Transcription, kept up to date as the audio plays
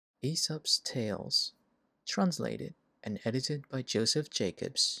Aesop's Tales, translated and edited by Joseph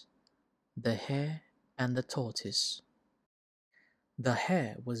Jacobs. The Hare and the Tortoise. The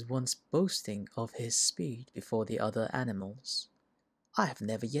hare was once boasting of his speed before the other animals. "I have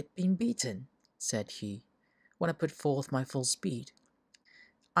never yet been beaten," said he, "when I put forth my full speed.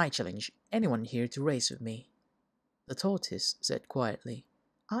 I challenge anyone here to race with me." The tortoise said quietly,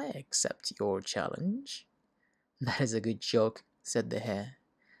 "I accept your challenge." "That is a good joke," said the hare.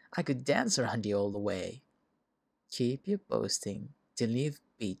 "I could dance around you all the way." "Keep your boasting till you've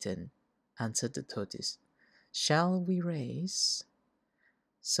beaten," answered the tortoise. "Shall we race?"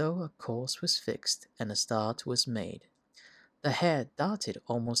 So a course was fixed and a start was made. The hare darted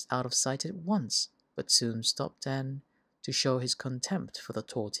almost out of sight at once, but soon stopped and, to show his contempt for the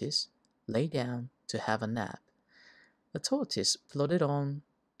tortoise, lay down to have a nap. The tortoise plodded on,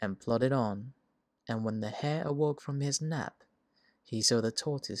 and when the hare awoke from his nap, he saw the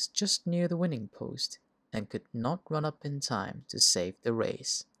tortoise just near the winning post, and could not run up in time to save the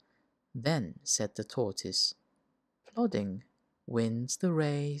race. Then said the tortoise, "Plodding wins the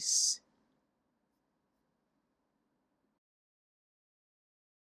race."